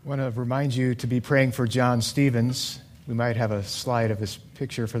I want to remind you to be praying for John Stevens. We might have a slide of his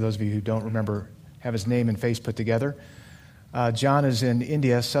picture for those of you who don't remember, have his name and face put together. John is in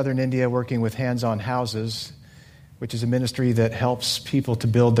India, southern India, working with Hands on Houses, which is a ministry that helps people to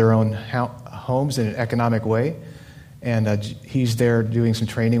build their own homes in an economic way. And he's there doing some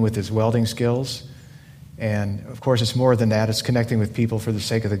training with his welding skills. And, of course, it's more than that. It's connecting with people for the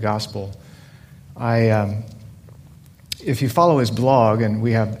sake of the gospel. If you follow his blog, and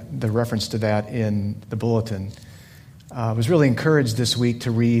we have the reference to that in the bulletin, I was really encouraged this week to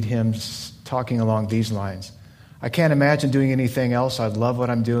read him talking along these lines. I can't imagine doing anything else. I love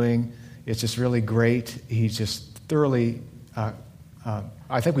what I'm doing. It's just really great. He's just thoroughly,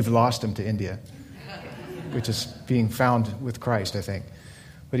 I think we've lost him to India, which is being found with Christ, I think.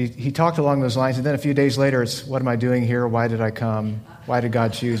 But he talked along those lines, and then a few days later, it's, what am I doing here? Why did I come? Why did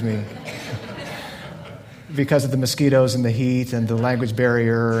God choose me? Because of the mosquitoes and the heat and the language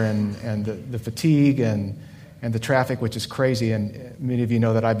barrier and the fatigue and the traffic, which is crazy. And many of you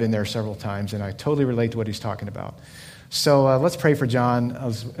know that I've been there several times, and I totally relate to what he's talking about. So let's pray for John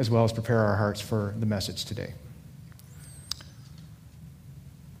as well as prepare our hearts for the message today.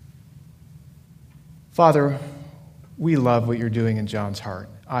 Father, we love what you're doing in John's heart.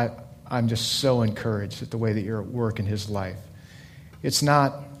 I'm just so encouraged at the way that you're at work in his life. It's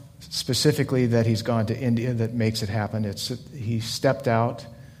not specifically that he's gone to India that makes it happen. It's he stepped out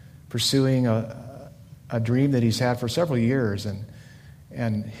pursuing a dream that he's had for several years,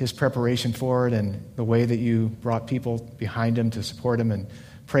 and his preparation for it and the way that you brought people behind him to support him and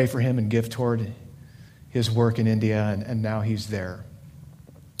pray for him and give toward his work in India, and now he's there.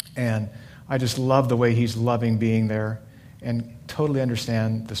 And I just love the way he's loving being there and totally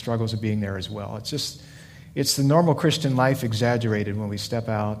understand the struggles of being there as well. It's the normal Christian life exaggerated when we step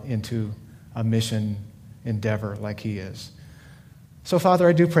out into a mission endeavor like he is. So, Father,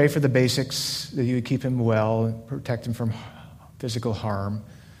 I do pray for the basics, that you would keep him well and protect him from physical harm,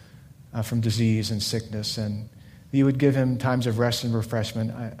 from disease and sickness, and you would give him times of rest and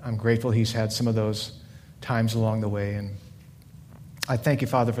refreshment. I'm grateful he's had some of those times along the way, and I thank you,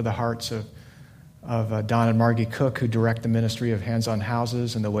 Father, for the hearts of Don and Margie Cook, who direct the ministry of Hands on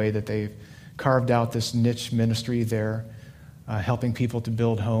Houses, and the way that they've carved out this niche ministry there, helping people to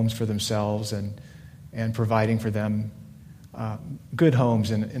build homes for themselves and providing for them good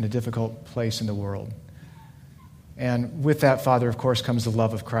homes in a difficult place in the world. And with that, Father, of course, comes the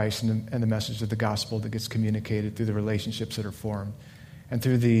love of Christ and the message of the gospel that gets communicated through the relationships that are formed and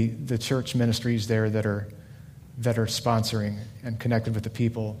through the church ministries there that are sponsoring and connected with the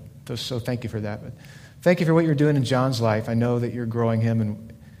people. So thank you for that. But thank you for what you're doing in John's life. I know that you're growing him,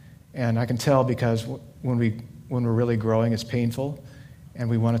 and I can tell because when we're really growing, it's painful, and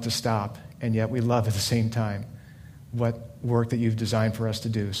we want it to stop, and yet we love at the same time what work that you've designed for us to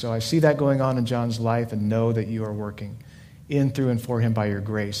do. So I see that going on in John's life and know that you are working in, through, and for him by your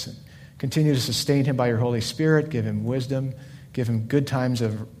grace. And continue to sustain him by your Holy Spirit, give him wisdom, give him good times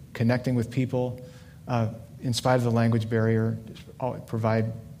of connecting with people in spite of the language barrier.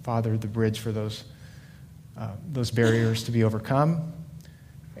 Provide, Father, the bridge for those barriers to be overcome,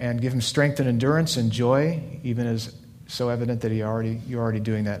 and give him strength and endurance and joy, even as so evident that you're already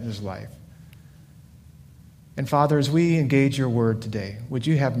doing that in his life. And Father, as we engage your word today, would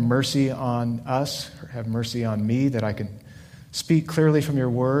you have mercy on us, or have mercy on me, that I can speak clearly from your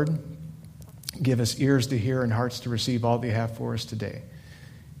word? Give us ears to hear and hearts to receive all that you have for us today.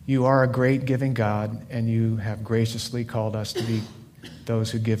 You are a great giving God, and you have graciously called us to be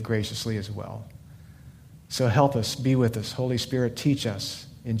those who give graciously as well. So help us, be with us. Holy Spirit, teach us.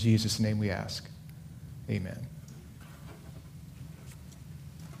 In Jesus' name we ask. Amen.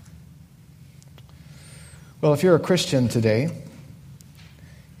 Well, if you're a Christian today,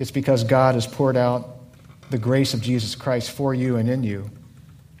 it's because God has poured out the grace of Jesus Christ for you and in you.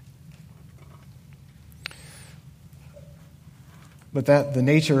 But that the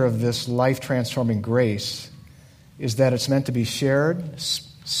nature of this life-transforming grace is that it's meant to be shared,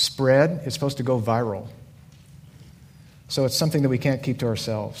 spread. It's supposed to go viral. So it's something that we can't keep to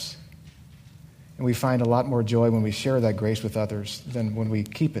ourselves. And we find a lot more joy when we share that grace with others than when we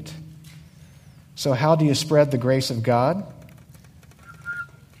keep it. So how do you spread the grace of God?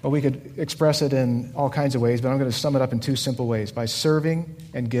 Well, we could express it in all kinds of ways, but I'm going to sum it up in two simple ways: by serving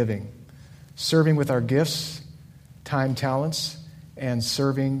and giving. Serving with our gifts, time, talents, and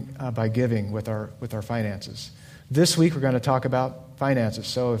serving by giving with our finances. This week, we're going to talk about finances.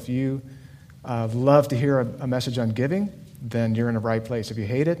 So if you love to hear a message on giving, then you're in the right place. If you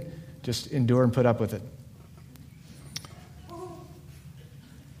hate it, just endure and put up with it.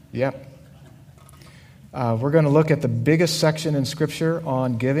 Yep. We're going to look at the biggest section in Scripture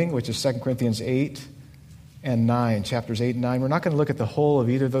on giving, which is 2 Corinthians 8 and 9, chapters 8 and 9. We're not going to look at the whole of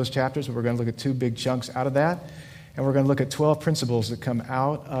either of those chapters, but we're going to look at two big chunks out of that. And we're going to look at 12 principles that come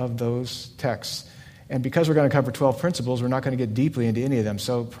out of those texts. And because we're going to cover 12 principles, we're not going to get deeply into any of them.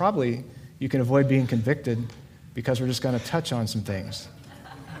 So probably you can avoid being convicted because we're just going to touch on some things.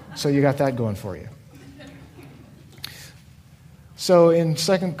 So you got that going for you. So in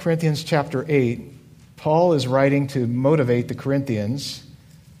 2 Corinthians chapter 8, Paul is writing to motivate the Corinthians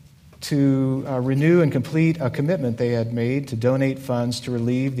to renew and complete a commitment they had made to donate funds to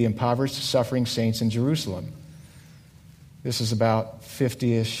relieve the impoverished, suffering saints in Jerusalem. This is about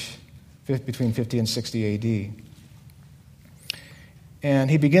between 50 and 60 AD.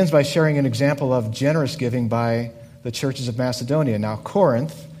 And he begins by sharing an example of generous giving by the churches of Macedonia. Now,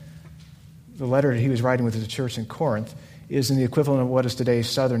 Corinth, the letter he was writing with the church in Corinth, is in the equivalent of what is today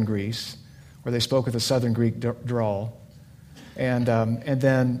southern Greece, where they spoke with a southern Greek drawl. And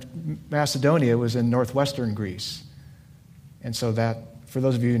then Macedonia was in northwestern Greece. And so that, for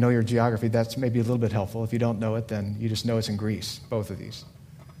those of you who know your geography, that's maybe a little bit helpful. If you don't know it, then you just know it's in Greece, both of these.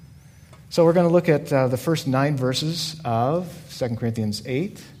 So we're going to look at the first 9 verses of 2 Corinthians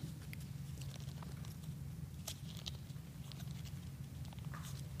 8.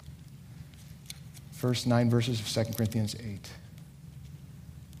 First 9 verses of 2 Corinthians 8.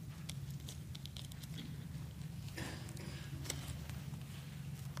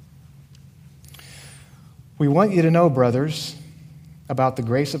 We want you to know, brothers, about the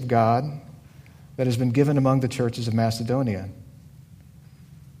grace of God that has been given among the churches of Macedonia.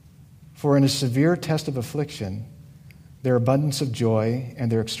 For in a severe test of affliction, their abundance of joy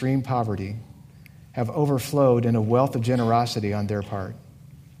and their extreme poverty have overflowed in a wealth of generosity on their part.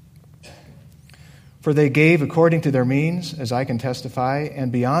 For they gave according to their means, as I can testify,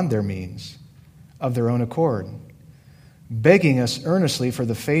 and beyond their means, of their own accord, begging us earnestly for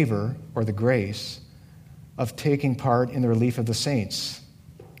the favor or the grace of taking part in the relief of the saints.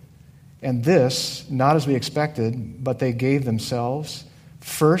 And this, not as we expected, but they gave themselves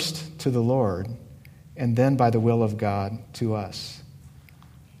first to the Lord, and then by the will of God to us.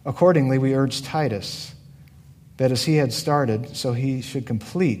 Accordingly, we urge Titus that as he had started, so he should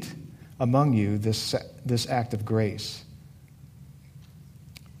complete among you this act of grace.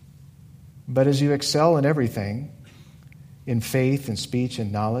 But as you excel in everything, in faith and speech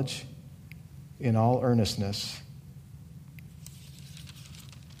and knowledge, in all earnestness,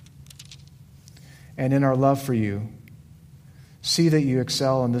 and in our love for you, see that you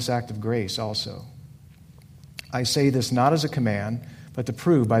excel in this act of grace also. I say this not as a command, but to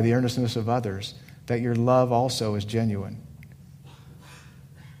prove by the earnestness of others that your love also is genuine.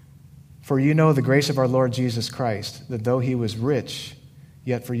 For you know the grace of our Lord Jesus Christ, that though he was rich,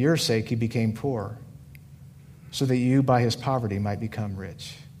 yet for your sake he became poor, so that you by his poverty might become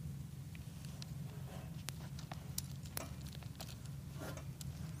rich.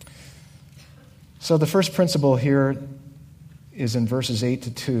 So the first principle here is in verses 8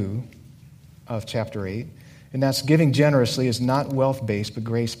 to 2 of chapter 8, and that's giving generously is not wealth-based but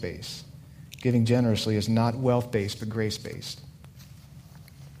grace-based. Giving generously is not wealth-based but grace-based.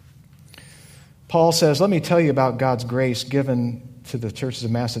 Paul says, let me tell you about God's grace given to the churches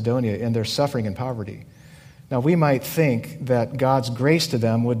of Macedonia in their suffering and poverty. Now, we might think that God's grace to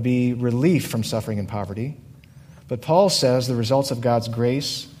them would be relief from suffering and poverty, but Paul says the results of God's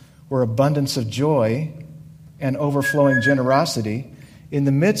grace were abundance of joy and overflowing generosity in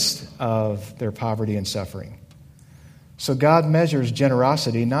the midst of their poverty and suffering. So God measures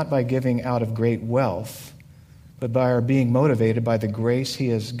generosity not by giving out of great wealth, but by our being motivated by the grace he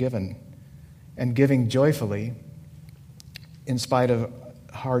has given and giving joyfully in spite of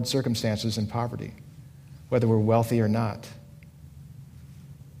hard circumstances and poverty, whether we're wealthy or not,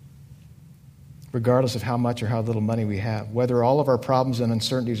 regardless of how much or how little money we have, whether all of our problems and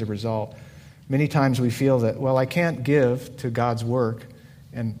uncertainties are resolved. Many times we feel that, well, I can't give to God's work,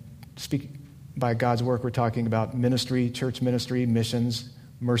 and speak by God's work, we're talking about ministry, church ministry, missions,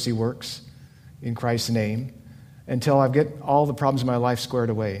 mercy works in Christ's name, until I get all the problems in my life squared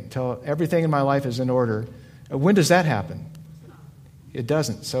away, until everything in my life is in order. When does that happen? It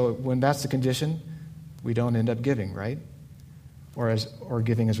doesn't. So when that's the condition, we don't end up giving, right? Or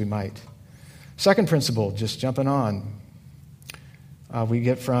giving as we might. Second principle, just jumping on, we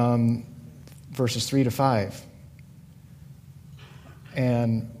get from verses 3 to 5.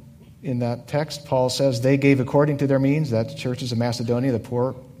 And in that text, Paul says, they gave according to their means, that's churches of Macedonia, the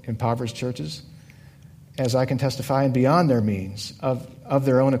poor, impoverished churches, as I can testify, and beyond their means, of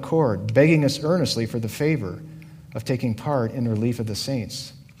their own accord, begging us earnestly for the favor of taking part in the relief of the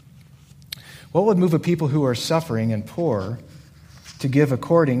saints. What would move a people who are suffering and poor to give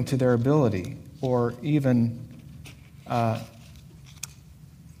according to their ability, or even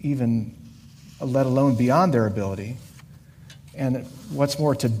let alone beyond their ability? And what's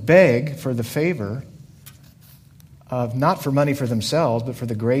more, to beg for the favor of, not for money for themselves, but for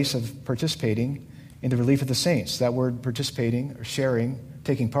the grace of participating in the relief of the saints. That word participating or sharing,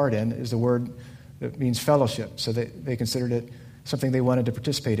 taking part in, is the word that means fellowship. So they considered it something they wanted to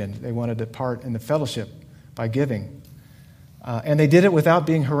participate in. They wanted to part in the fellowship by giving. And they did it without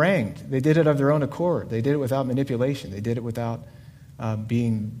being harangued. They did it of their own accord. They did it without manipulation. They did it without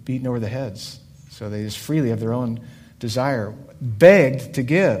being beaten over the heads. So they just freely, of their own desire, begged to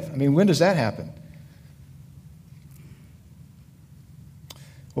give. I mean, when does that happen?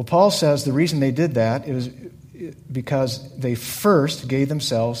 Well, Paul says the reason they did that is because they first gave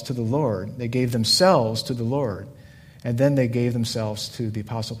themselves to the Lord. They gave themselves to the Lord. And then they gave themselves to the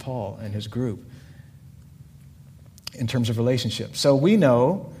Apostle Paul and his group in terms of relationship. So we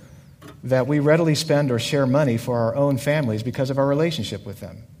know that we readily spend or share money for our own families because of our relationship with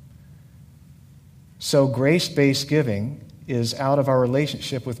them. So grace-based giving is out of our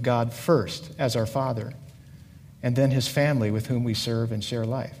relationship with God first as our Father, and then his family with whom we serve and share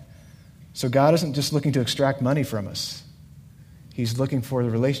life. So God isn't just looking to extract money from us. He's looking for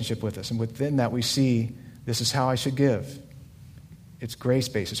the relationship with us. And within that we see, this is how I should give. It's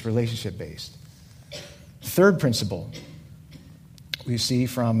grace-based. It's relationship-based. The third principle we see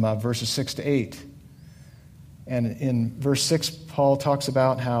from verses 6 to 8. And in verse 6, Paul talks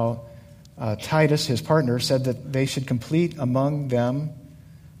about how Titus, his partner, said that they should complete among them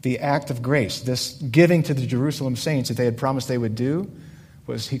the act of grace. This giving to the Jerusalem saints that they had promised they would do,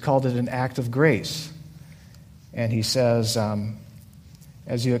 he called it an act of grace. And he says,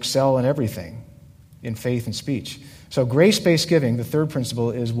 as you excel in everything, in faith and speech. So grace-based giving, the third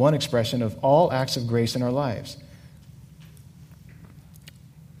principle, is one expression of all acts of grace in our lives.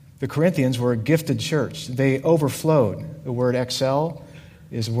 The Corinthians were a gifted church. They overflowed. The word excel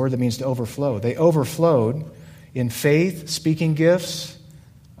is a word that means to overflow. They overflowed in faith, speaking gifts,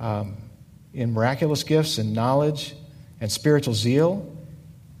 in miraculous gifts and knowledge and spiritual zeal,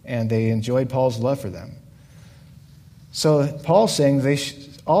 and they enjoyed Paul's love for them. So Paul's saying they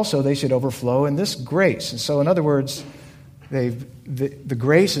should overflow in this grace. And so in other words, the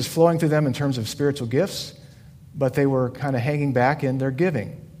grace is flowing through them in terms of spiritual gifts, but they were kind of hanging back in their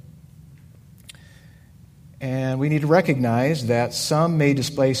giving. And we need to recognize that some may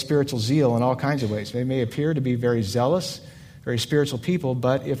display spiritual zeal in all kinds of ways. They may appear to be very zealous, very spiritual people,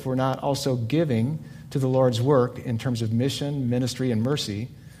 but if we're not also giving to the Lord's work in terms of mission, ministry, and mercy,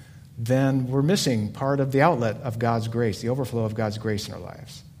 then we're missing part of the outlet of God's grace, the overflow of God's grace in our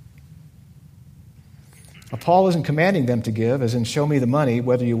lives. Now, Paul isn't commanding them to give, as in show me the money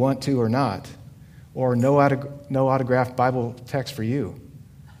whether you want to or not, or no autographed Bible text for you.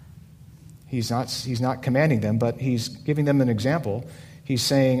 He's not commanding them, but he's giving them an example. He's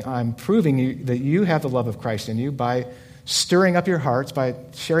saying, I'm proving that you have the love of Christ in you by stirring up your hearts, by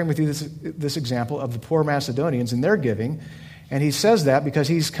sharing with you this example of the poor Macedonians and their giving. And he says that because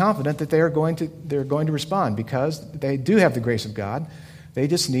he's confident that they're going to respond, because they do have the grace of God. They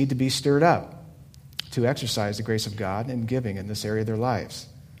just need to be stirred up to exercise the grace of God in giving in this area of their lives.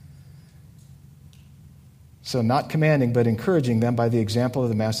 So not commanding, but encouraging them by the example of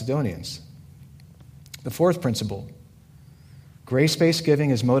the Macedonians. The fourth principle, grace-based giving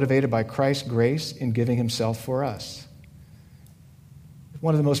is motivated by Christ's grace in giving himself for us.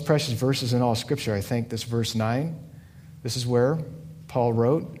 One of the most precious verses in all Scripture, I think, this verse 9. This is where Paul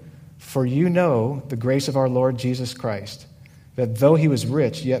wrote, "For you know the grace of our Lord Jesus Christ, that though he was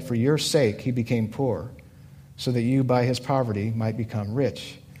rich, yet for your sake he became poor, so that you by his poverty might become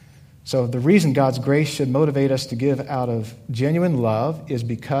rich." So the reason God's grace should motivate us to give out of genuine love is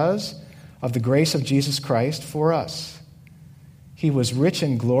because of the grace of Jesus Christ for us. He was rich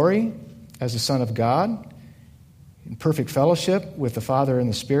in glory as the Son of God, in perfect fellowship with the Father and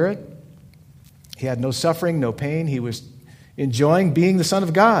the Spirit. He had no suffering, no pain. He was enjoying being the Son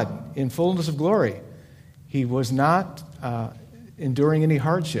of God in fullness of glory. He was not enduring any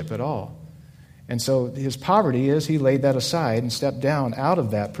hardship at all. And so his poverty is he laid that aside and stepped down out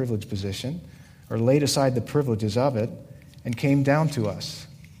of that privileged position, or laid aside the privileges of it, and came down to us.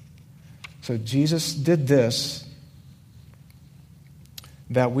 So Jesus did this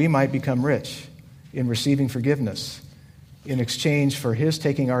that we might become rich in receiving forgiveness in exchange for his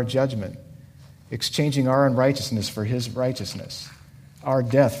taking our judgment, exchanging our unrighteousness for his righteousness, our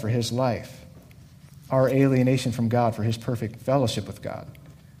death for his life, our alienation from God for his perfect fellowship with God.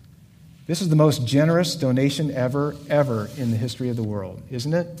 This is the most generous donation ever in the history of the world,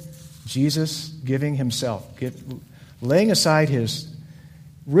 isn't it? Jesus giving himself, laying aside his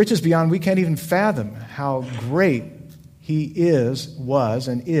riches beyond we can't even fathom how great he was,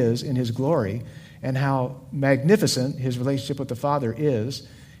 and is in his glory, and how magnificent his relationship with the Father is,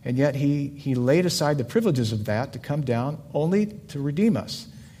 and yet he laid aside the privileges of that to come down only to redeem us.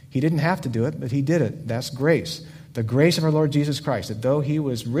 He didn't have to do it, but he did it. That's grace. The grace of our Lord Jesus Christ, that though he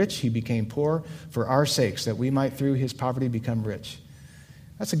was rich, he became poor for our sakes, that we might through his poverty become rich.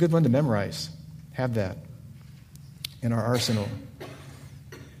 That's a good one to memorize. Have that in our arsenal.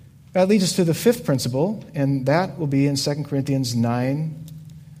 That leads us to the fifth principle, and that will be in 2 Corinthians 9,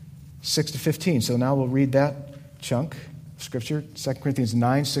 6 to 15. So now we'll read that chunk of Scripture, 2 Corinthians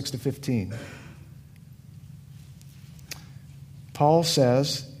 9, 6 to 15. Paul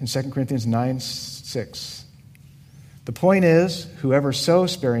says in 2 Corinthians 9, 6, "The point is, whoever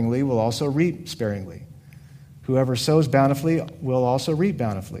sows sparingly will also reap sparingly. Whoever sows bountifully will also reap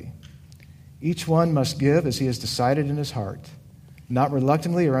bountifully. Each one must give as he has decided in his heart, not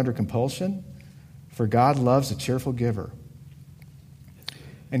reluctantly or under compulsion, for God loves a cheerful giver.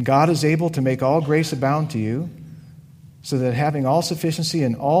 And God is able to make all grace abound to you, so that having all sufficiency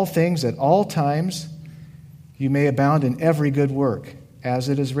in all things at all times, you may abound in every good work, as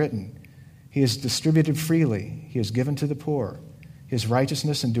it is written, He has distributed freely, He has given to the poor, His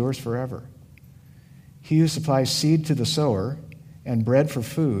righteousness endures forever. He who supplies seed to the sower and bread for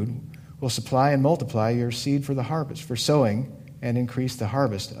food will supply and multiply your seed for the harvest, for sowing and increase the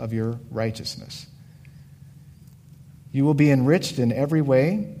harvest of your righteousness. You will be enriched in every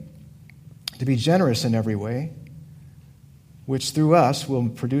way, to be generous in every way, which through us will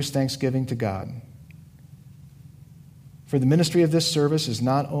produce thanksgiving to God. For the ministry of this service is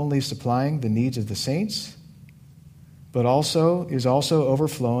not only supplying the needs of the saints, but is also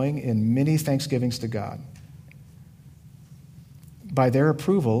overflowing in many thanksgivings to God. By their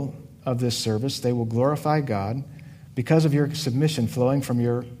approval of this service, they will glorify God because of your submission flowing from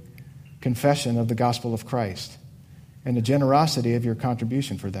your confession of the gospel of Christ and the generosity of your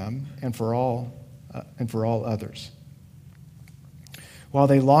contribution for them and for all others. While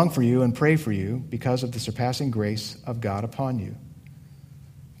they long for you and pray for you because of the surpassing grace of God upon you.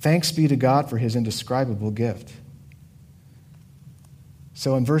 Thanks be to God for His indescribable gift.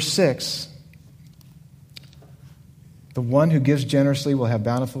 So in verse 6, the one who gives generously will have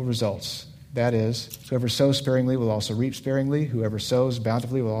bountiful results. That is, whoever sows sparingly will also reap sparingly. Whoever sows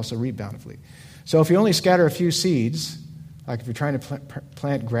bountifully will also reap bountifully. So if you only scatter a few seeds, like if you're trying to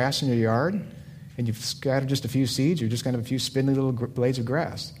plant grass in your yard, and you've scattered just a few seeds, you're just going to have a few spindly little blades of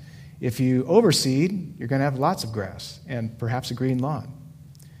grass. If you overseed, you're going to have lots of grass and perhaps a green lawn.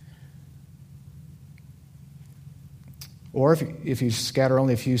 Or if you scatter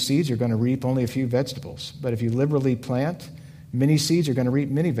only a few seeds, you're going to reap only a few vegetables. But if you liberally plant many seeds, you're going to reap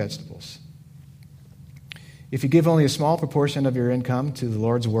many vegetables. If you give only a small proportion of your income to the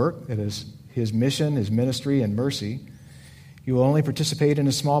Lord's work, that is His mission, His ministry, and mercy, you will only participate in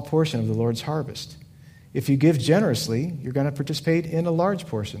a small portion of the Lord's harvest. If you give generously, you're going to participate in a large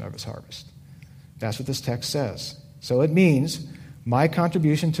portion of His harvest. That's what this text says. So it means my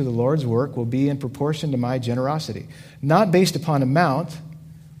contribution to the Lord's work will be in proportion to my generosity, not based upon amount,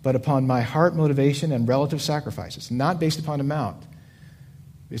 but upon my heart motivation and relative sacrifices. Not based upon amount.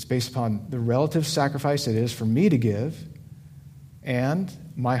 It's based upon the relative sacrifice it is for me to give and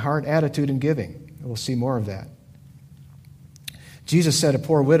my heart attitude in giving. We'll see more of that. Jesus said a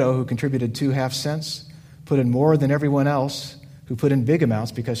poor widow who contributed 2.5 cents put in more than everyone else who put in big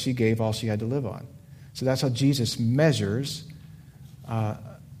amounts because she gave all she had to live on. So that's how Jesus measures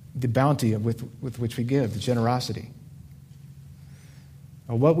the bounty with which we give, the generosity.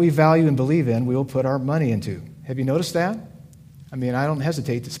 What we value and believe in, we will put our money into. Have you noticed that? I mean, I don't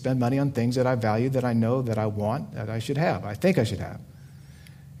hesitate to spend money on things that I value, that I know, that I want, that I should have, I think I should have.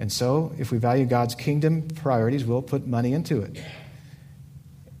 And so, if we value God's kingdom priorities, we'll put money into it.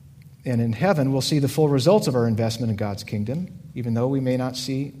 And in heaven, we'll see the full results of our investment in God's kingdom, even though we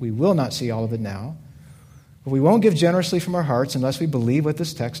will not see all of it now. But we won't give generously from our hearts unless we believe what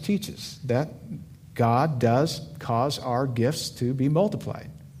this text teaches, that God does cause our gifts to be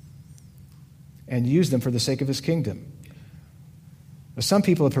multiplied and use them for the sake of His kingdom. But some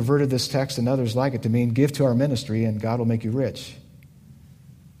people have perverted this text and others like it to mean give to our ministry and God will make you rich.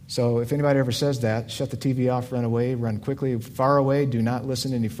 So if anybody ever says that, shut the TV off, run away, run quickly, far away, do not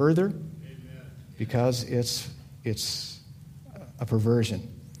listen any further. Amen. Because it's a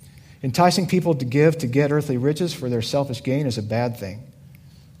perversion. Enticing people to give to get earthly riches for their selfish gain is a bad thing.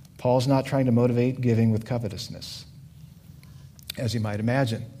 Paul's not trying to motivate giving with covetousness, as you might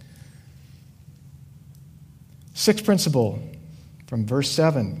imagine. Sixth principle, From verse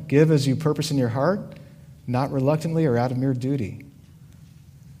 7, give as you purpose in your heart, not reluctantly or out of mere duty.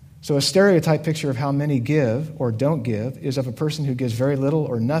 So a stereotype picture of how many give or don't give is of a person who gives very little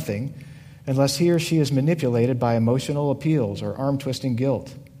or nothing unless he or she is manipulated by emotional appeals or arm-twisting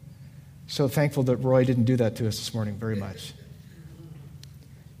guilt. So thankful that Roy didn't do that to us this morning very much.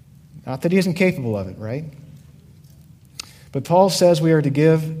 Not that he isn't capable of it, right? But Paul says we are to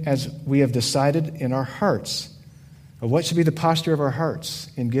give as we have decided in our hearts. What should be the posture of our hearts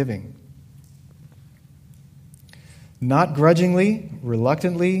in giving? Not grudgingly,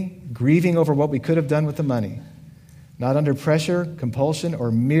 reluctantly, grieving over what we could have done with the money. Not under pressure, compulsion,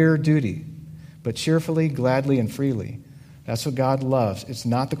 or mere duty, but cheerfully, gladly, and freely. That's what God loves. It's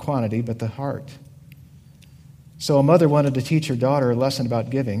not the quantity, but the heart. So a mother wanted to teach her daughter a lesson about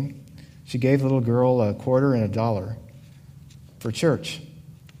giving. She gave the little girl a quarter and $1 for church.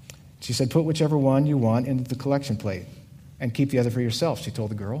 She said, put whichever one you want into the collection plate and keep the other for yourself, she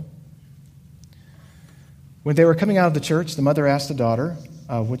told the girl. When they were coming out of the church, the mother asked the daughter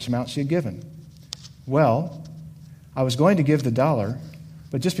which amount she had given. Well, I was going to give the $1,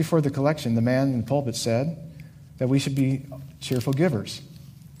 but just before the collection, the man in the pulpit said that we should be cheerful givers.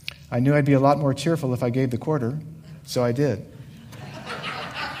 I knew I'd be a lot more cheerful if I gave the quarter, so I did.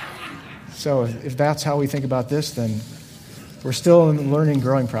 So if that's how we think about this, then we're still in the learning,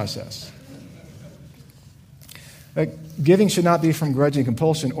 growing process. Giving should not be from grudging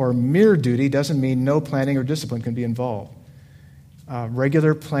compulsion or mere duty. Doesn't mean no planning or discipline can be involved.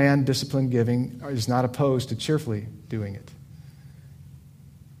 Regular, planned, disciplined giving is not opposed to cheerfully doing it.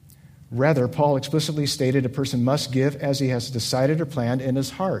 Rather, Paul explicitly stated a person must give as he has decided or planned in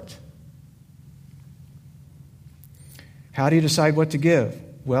his heart. How do you decide what to give?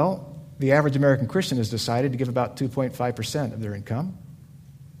 Well, the average American Christian has decided to give about 2.5% of their income.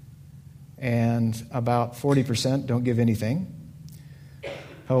 And about 40% don't give anything.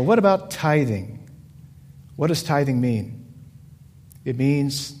 Oh, what about tithing? What does tithing mean? It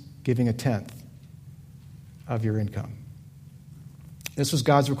means giving 1/10 of your income. This was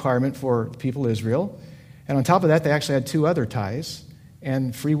God's requirement for the people of Israel. And on top of that, they actually had 2 other tithes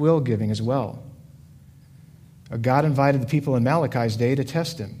and free will giving as well. God invited the people in Malachi's day to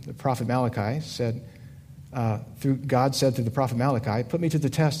test him. The prophet Malachi said, God said through the prophet Malachi, put me to the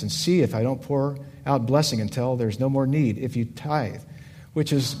test and see if I don't pour out blessing until there's no more need if you tithe,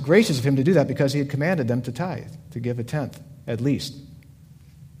 which is gracious of him to do that because he had commanded them to tithe, to give 1/10 at least.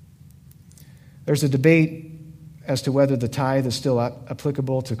 There's a debate as to whether the tithe is still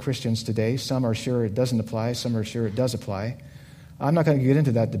applicable to Christians today. Some are sure it doesn't apply, some are sure it does apply. I'm not going to get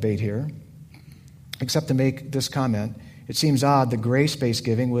into that debate here, except to make this comment. It seems odd that grace-based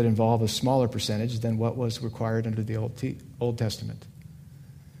giving would involve a smaller percentage than what was required under the Old Testament.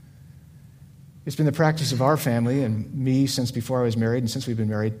 It's been the practice of our family and me since before I was married and since we've been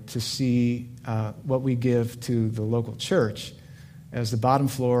married to see what we give to the local church as the bottom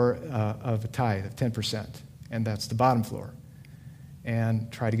floor of a tithe of 10%. And that's the bottom floor.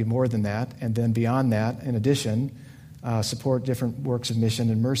 And try to give more than that. And then beyond that, in addition, support different works of mission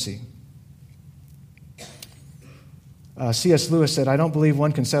and mercy. C.S. Lewis said, I don't believe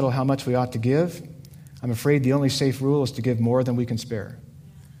one can settle how much we ought to give. I'm afraid the only safe rule is to give more than we can spare.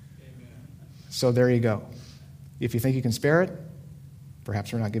 Amen. So there you go. If you think you can spare it,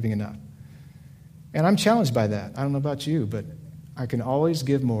 perhaps we're not giving enough. And I'm challenged by that. I don't know about you, but I can always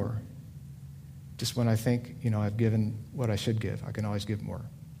give more. Just when I think, I've given what I should give, I can always give more.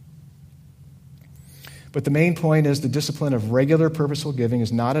 But the main point is the discipline of regular purposeful giving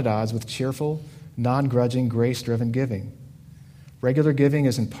is not at odds with cheerful, non-grudging, grace-driven giving. Regular giving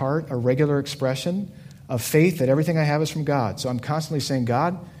is in part a regular expression of faith that everything I have is from God. So I'm constantly saying,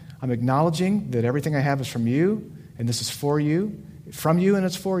 God, I'm acknowledging that everything I have is from you, and this is for you, from you, and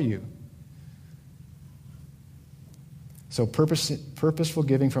it's for you. So purposeful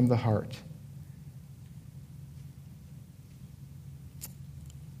giving from the heart.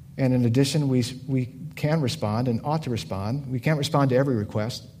 And in addition, we can respond and ought to respond. We can't respond to every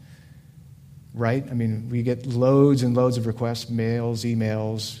request. Right? I mean, we get loads and loads of requests, mails,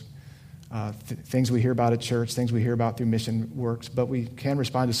 emails, things we hear about at church, things we hear about through mission works, but we can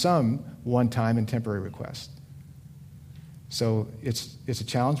respond to some one-time and temporary requests. So it's a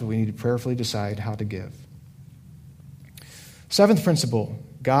challenge, but we need to prayerfully decide how to give. 7th principle,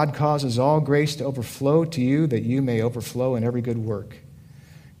 God causes all grace to overflow to you that you may overflow in every good work.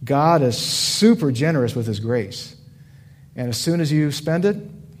 God is super generous with his grace. And as soon as you spend it,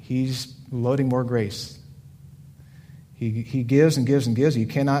 he's loading more grace. He gives and gives and gives. You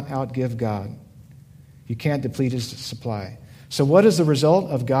cannot outgive God. You can't deplete his supply. So what is the result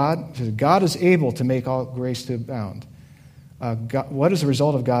of God? God is able to make all grace to abound. What is the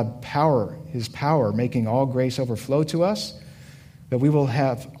result of God's power, his power, making all grace overflow to us? That we will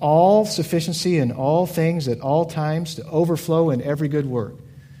have all sufficiency in all things at all times to overflow in every good work.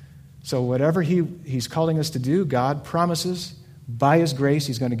 So whatever he's calling us to do, God promises by his grace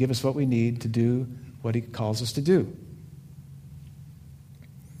he's going to give us what we need to do what he calls us to do.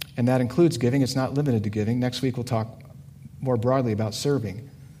 And that includes giving. It's not limited to giving. Next week we'll talk more broadly about serving.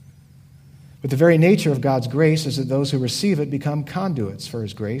 But the very nature of God's grace is that those who receive it become conduits for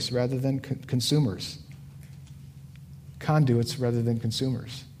his grace rather than consumers. Conduits rather than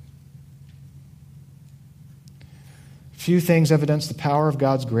consumers. Few things evidence the power of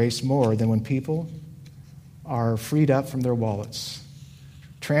God's grace more than when people are freed up from their wallets,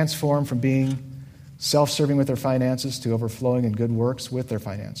 transformed from being self-serving with their finances to overflowing in good works with their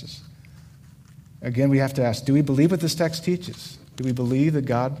finances. Again, we have to ask, do we believe what this text teaches? Do we believe that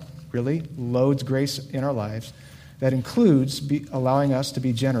God really loads grace in our lives that includes allowing us to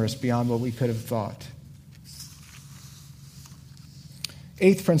be generous beyond what we could have thought?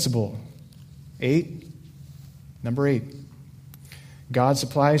 Eighth principle. Number 8. God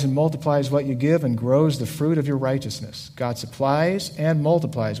supplies and multiplies what you give and grows the fruit of your righteousness. God supplies and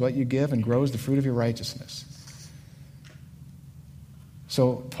multiplies what you give and grows the fruit of your righteousness.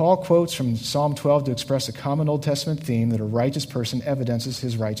 So Paul quotes from Psalm 12 to express a common Old Testament theme that a righteous person evidences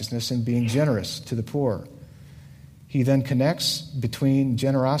his righteousness in being generous to the poor. He then connects between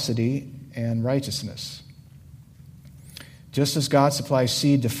generosity and righteousness. Just as God supplies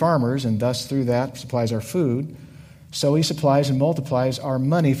seed to farmers and thus through that supplies our food, so he supplies and multiplies our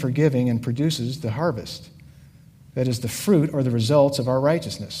money for giving and produces the harvest. That is the fruit or the results of our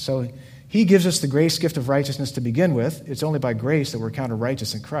righteousness. So he gives us the grace gift of righteousness to begin with. It's only by grace that we're counted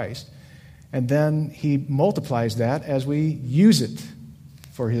righteous in Christ. And then he multiplies that as we use it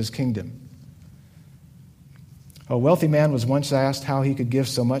for his kingdom. A wealthy man was once asked how he could give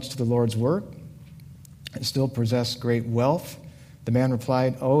so much to the Lord's work and still possess great wealth. The man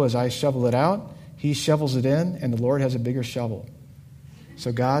replied, as I shovel it out, he shovels it in, and the Lord has a bigger shovel.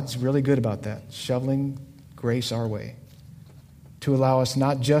 So God's really good about that, shoveling grace our way to allow us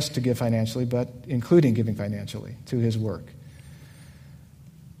not just to give financially, but including giving financially to his work.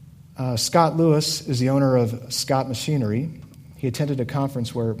 Scott Lewis is the owner of Scott Machinery. He attended a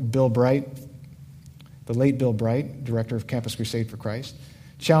conference where Bill Bright, the late Bill Bright, director of Campus Crusade for Christ,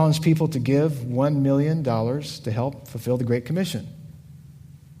 challenged people to give $1 million to help fulfill the Great Commission.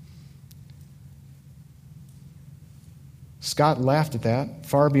 Scott laughed at that,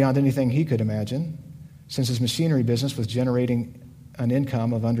 far beyond anything he could imagine, since his machinery business was generating an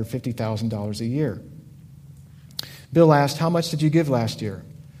income of under $50,000 a year. Bill asked, "How much did you give last year?"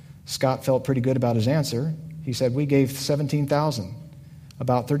 Scott felt pretty good about his answer. He said, "We gave $17,000,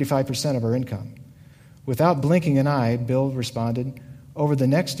 about 35% of our income." Without blinking an eye, Bill responded, "Over the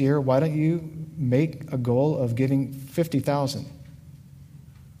next year, why don't you make a goal of giving $50,000?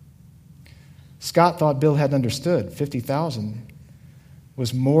 Scott thought Bill had understood. $50,000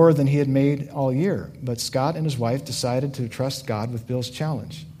 was more than he had made all year, but Scott and his wife decided to trust God with Bill's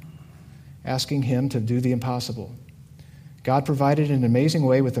challenge, asking him to do the impossible. God provided in an amazing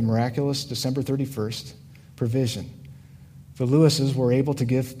way with a miraculous December 31st provision. The Lewises were able to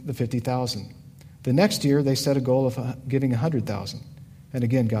give the $50,000. The next year, they set a goal of giving $100,000, and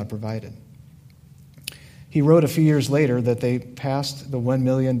again, God provided. He wrote a few years later that they passed the $1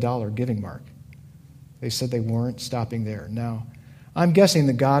 million giving mark. They said they weren't stopping there. Now, I'm guessing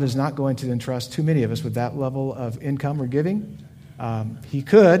that God is not going to entrust too many of us with that level of income or giving. He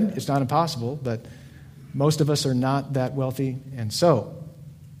could. It's not impossible, but most of us are not that wealthy. And so,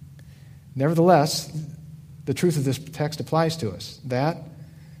 nevertheless, the truth of this text applies to us, that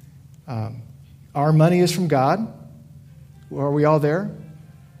our money is from God. Are we all there?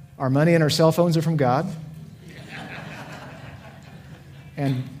 Our money and our cell phones are from God.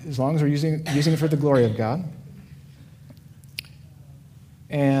 And as long as we're using it for the glory of God.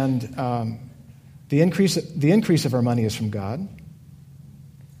 And the increase of our money is from God.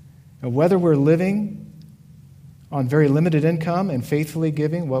 And whether we're living on very limited income and faithfully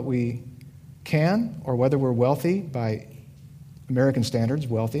giving what we can, or whether we're wealthy by American standards,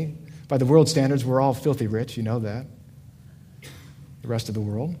 wealthy. By the world standards, we're all filthy rich, you know that. The rest of the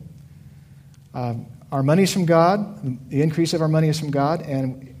world. Our money is from God. The increase of our money is from God.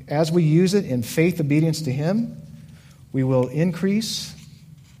 And as we use it in faith obedience to Him, we will increase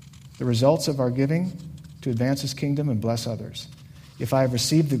the results of our giving to advance His kingdom and bless others. If I have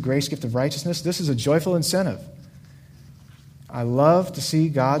received the grace gift of righteousness, this is a joyful incentive. I love to see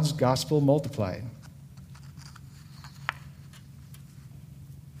God's gospel multiplied.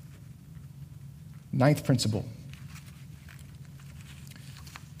 Ninth principle.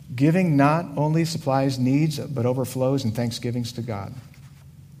 Giving not only supplies needs, but overflows in thanksgivings to God.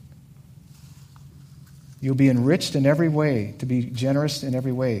 You'll be enriched in every way, to be generous in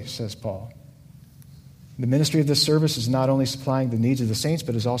every way, says Paul. The ministry of this service is not only supplying the needs of the saints,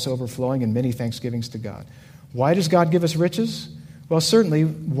 but is also overflowing in many thanksgivings to God. Why does God give us riches? Well, certainly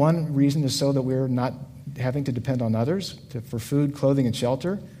one reason is so that we're not having to depend on others for food, clothing, and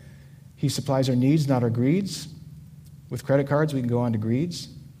shelter. He supplies our needs, not our greeds. With credit cards, we can go on to greeds.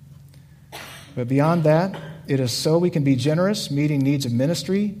 But beyond that, it is so we can be generous, meeting needs of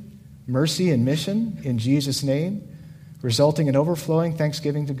ministry, mercy, and mission in Jesus' name, resulting in overflowing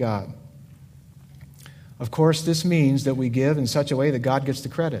thanksgiving to God. Of course, this means that we give in such a way that God gets the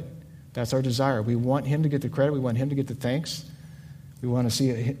credit. That's our desire. We want Him to get the credit. We want Him to get the thanks. We want to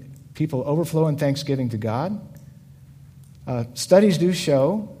see people overflow in thanksgiving to God. Studies do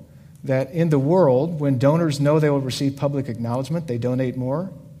show that in the world, when donors know they will receive public acknowledgement, they donate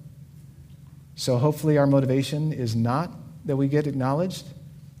more. So hopefully our motivation is not that we get acknowledged,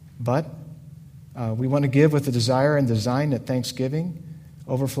 but we want to give with the desire and design that thanksgiving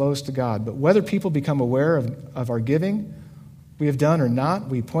overflows to God. But whether people become aware of our giving we have done or not,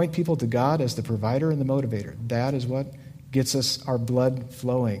 we point people to God as the provider and the motivator. That is what gets us our blood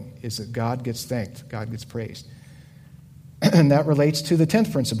flowing, is that God gets thanked, God gets praised. And that relates to the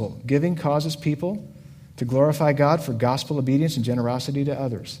 10th principle. Giving causes people to glorify God for gospel obedience and generosity to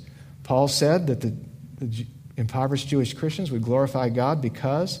others. Paul said that the impoverished Jewish Christians would glorify God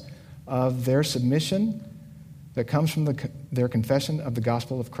because of their submission that comes from their confession of the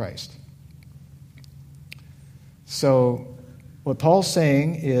gospel of Christ. So what Paul's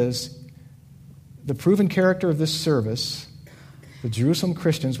saying is the proven character of this service, the Jerusalem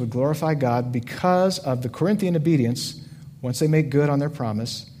Christians would glorify God because of the Corinthian obedience, once they make good on their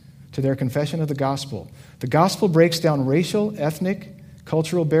promise, to their confession of the gospel. The gospel breaks down racial, ethnic,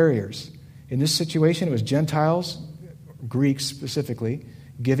 cultural barriers. In this situation, it was Gentiles, Greeks specifically,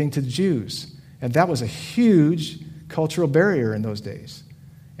 giving to the Jews. And that was a huge cultural barrier in those days.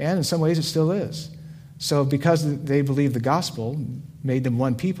 And in some ways, it still is. So because they believed the gospel made them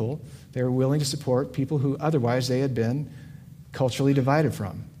one people, they were willing to support people who otherwise they had been culturally divided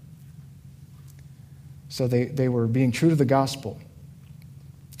from. So they were being true to the gospel.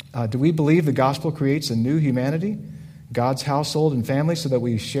 Do we believe the gospel creates a new humanity, God's household and family, so that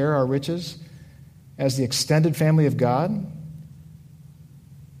we share our riches as the extended family of God?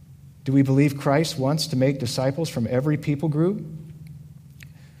 Do we believe Christ wants to make disciples from every people group?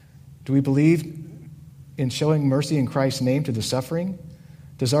 Do we believe in showing mercy in Christ's name to the suffering?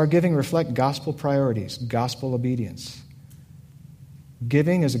 Does our giving reflect gospel priorities, gospel obedience?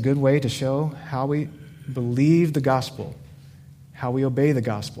 Giving is a good way to show how we believe the gospel, how we obey the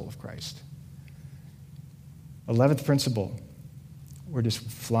gospel of Christ. 11th principle. We're just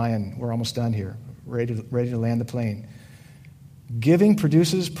flying. We're almost done here. Ready to land the plane. Giving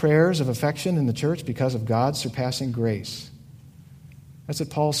produces prayers of affection in the church because of God's surpassing grace. That's what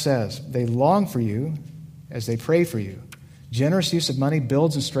Paul says. They long for you as they pray for you. Generous use of money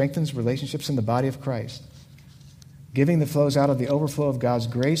builds and strengthens relationships in the body of Christ. Giving that flows out of the overflow of God's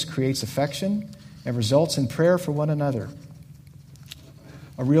grace creates affection and results in prayer for one another.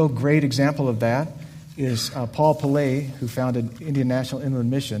 A real great example of that is Paul Pillay, who founded Indian National Inland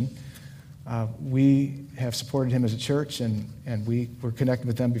Mission. We have supported him as a church, and we were connected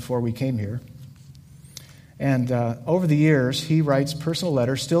with them before we came here. And over the years, he writes personal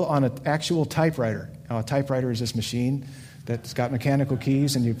letters still on an actual typewriter. Now, a typewriter is this machine that's got mechanical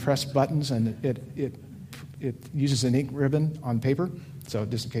keys, and you press buttons, and it uses an ink ribbon on paper. So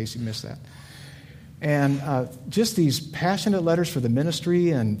just in case you missed that. And just these passionate letters for the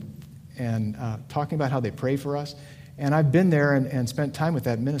ministry and talking about how they pray for us. And I've been there and spent time with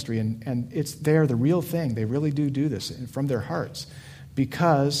that ministry, and they're the real thing. They really do this from their hearts.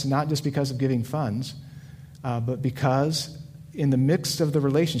 Because, not just because of giving funds, but because in the midst of the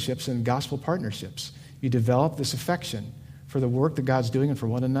relationships and gospel partnerships, you develop this affection for the work that God's doing and for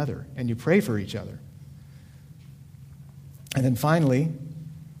one another, and you pray for each other. And then finally,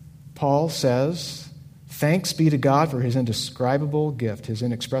 Paul says, thanks be to God for his indescribable gift, his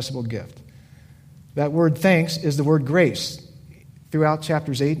inexpressible gift. That word thanks is the word grace. Throughout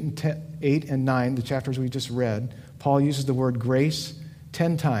chapters 8 and 9, the chapters we just read, Paul uses the word grace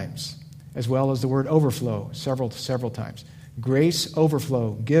 10 times, as well as the word overflow several times. Grace,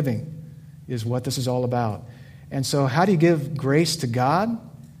 overflow, giving is what this is all about. And so how do you give grace to God?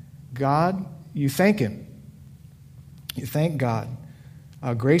 God, you thank Him. You thank God.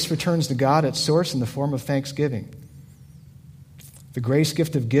 Grace returns to God at source in the form of thanksgiving. The grace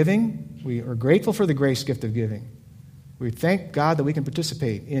gift of giving, we are grateful for the grace gift of giving. We thank God that we can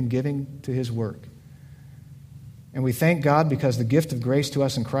participate in giving to his work. And we thank God because the gift of grace to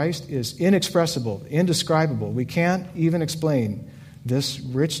us in Christ is inexpressible, indescribable. We can't even explain this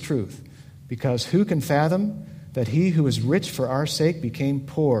rich truth, because who can fathom that he who is rich for our sake became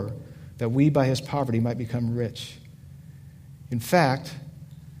poor, that we by his poverty might become rich? In fact,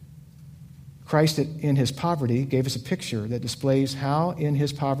 Christ in his poverty gave us a picture that displays how in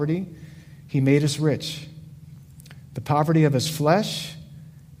his poverty he made us rich. The poverty of his flesh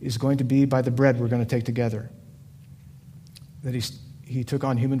is going to be by the bread we're going to take together. That he took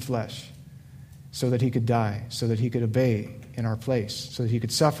on human flesh so that he could die, so that he could obey in our place, so that he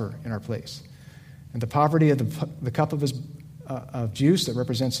could suffer in our place. And the poverty of the cup of his of juice that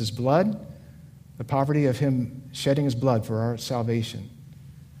represents his blood, the poverty of him shedding his blood for our salvation.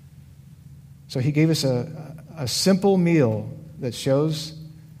 So he gave us a simple meal that shows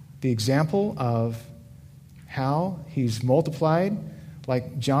the example of how he's multiplied.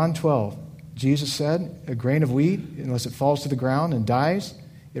 Like John 12, Jesus said, a grain of wheat, unless it falls to the ground and dies,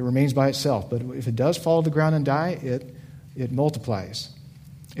 it remains by itself. But if it does fall to the ground and die, it multiplies.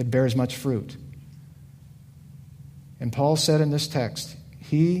 It bears much fruit. And Paul said in this text,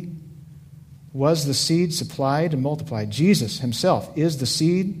 he was the seed supplied and multiplied. Jesus himself is the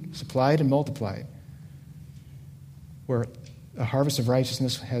seed supplied and multiplied, where the harvest of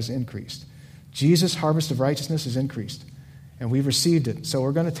righteousness has increased. Jesus' harvest of righteousness has increased, and we've received it. So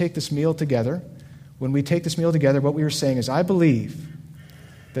we're going to take this meal together. When we take this meal together, what we are saying is, I believe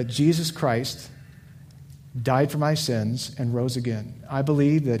that Jesus Christ died for my sins and rose again. I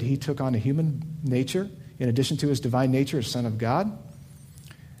believe that he took on a human nature in addition to his divine nature as Son of God,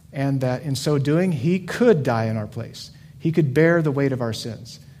 and that in so doing, he could die in our place. He could bear the weight of our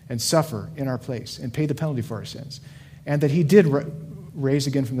sins and suffer in our place and pay the penalty for our sins, and that he did raise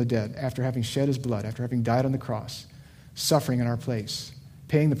again from the dead after having shed his blood, after having died on the cross, suffering in our place,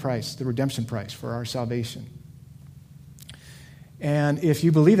 paying the price, the redemption price for our salvation. And if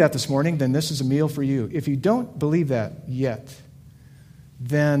you believe that this morning, then this is a meal for you. If you don't believe that yet,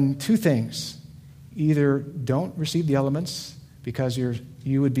 then two things. Either don't receive the elements because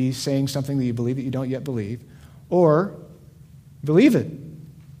you would be saying something that you believe that you don't yet believe, or believe it.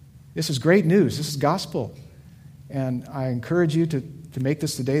 This is great news. This is gospel. And I encourage you to make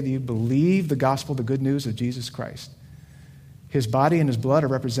this the day that you believe the gospel, the good news of Jesus Christ. His body and his blood are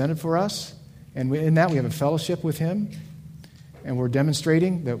represented for us, and in that we have a fellowship with him, and we're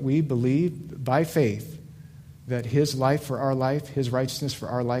demonstrating that we believe by faith that his life for our life, his righteousness for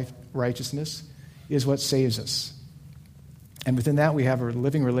our life, righteousness, is what saves us. And within that, we have a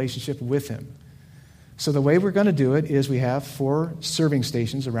living relationship with him. So the way we're going to do it is we have 4 serving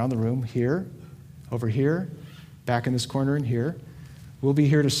stations around the room, here, over here, back in this corner and here. We'll be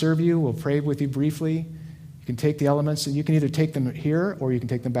here to serve you. We'll pray with you briefly. You can take the elements, and you can either take them here or you can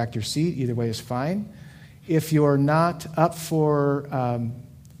take them back to your seat. Either way is fine. If you're not up for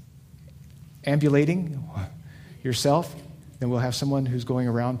ambulating yourself, then we'll have someone who's going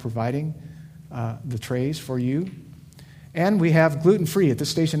around providing the trays for you. And we have gluten-free at this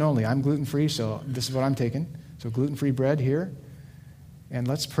station only. I'm gluten-free, so this is what I'm taking. So gluten-free bread here. And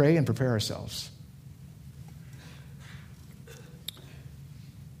let's pray and prepare ourselves.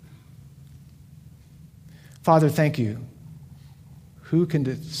 Father, thank you. Who can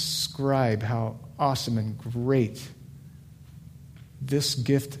describe how awesome and great this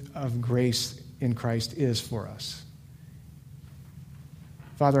gift of grace in Christ is for us?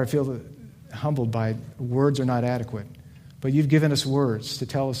 Father, I feel humbled by words are not adequate, but you've given us words to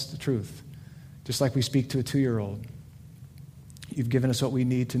tell us the truth, just like we speak to a 2-year-old. You've given us what we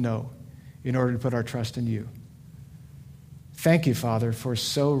need to know in order to put our trust in you. Thank you, Father, for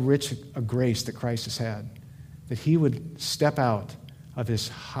so rich a grace that Christ has had, that he would step out of his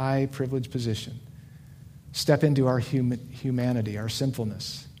high privileged position, step into our humanity, our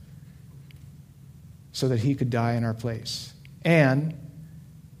sinfulness, so that he could die in our place. And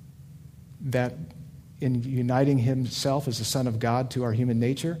that in uniting himself as the Son of God to our human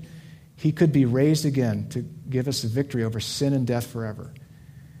nature, he could be raised again to give us the victory over sin and death forever.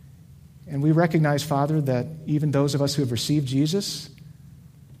 And we recognize, Father, that even those of us who have received Jesus,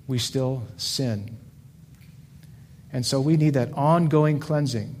 we still sin. And so we need that ongoing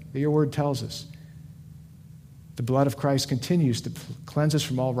cleansing that your word tells us. The blood of Christ continues to cleanse us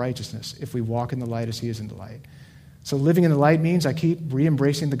from all righteousness if we walk in the light as he is in the light. So living in the light means I keep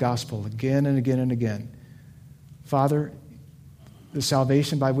re-embracing the gospel again and again and again. Father, the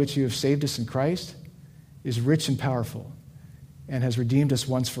salvation by which you have saved us in Christ is rich and powerful and has redeemed us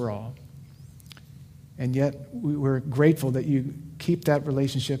once for all. And yet we're grateful that you keep that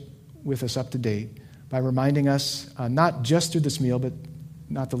relationship with us up to date by reminding us, not just through this meal, but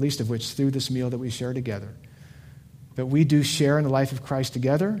not the least of which through this meal that we share together, that we do share in the life of Christ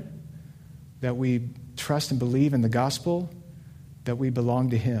together, that we trust and believe in the gospel, that we belong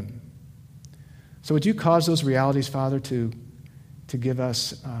to him. So would you cause those realities, Father, to give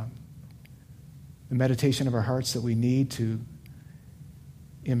us the meditation of our hearts that we need to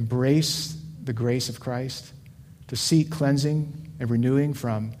embrace the grace of Christ, to seek cleansing and renewing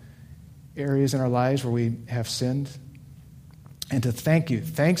from areas in our lives where we have sinned, and to thank you.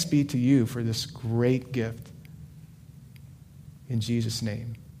 Thanks be to you for this great gift. In Jesus'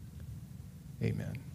 name, amen.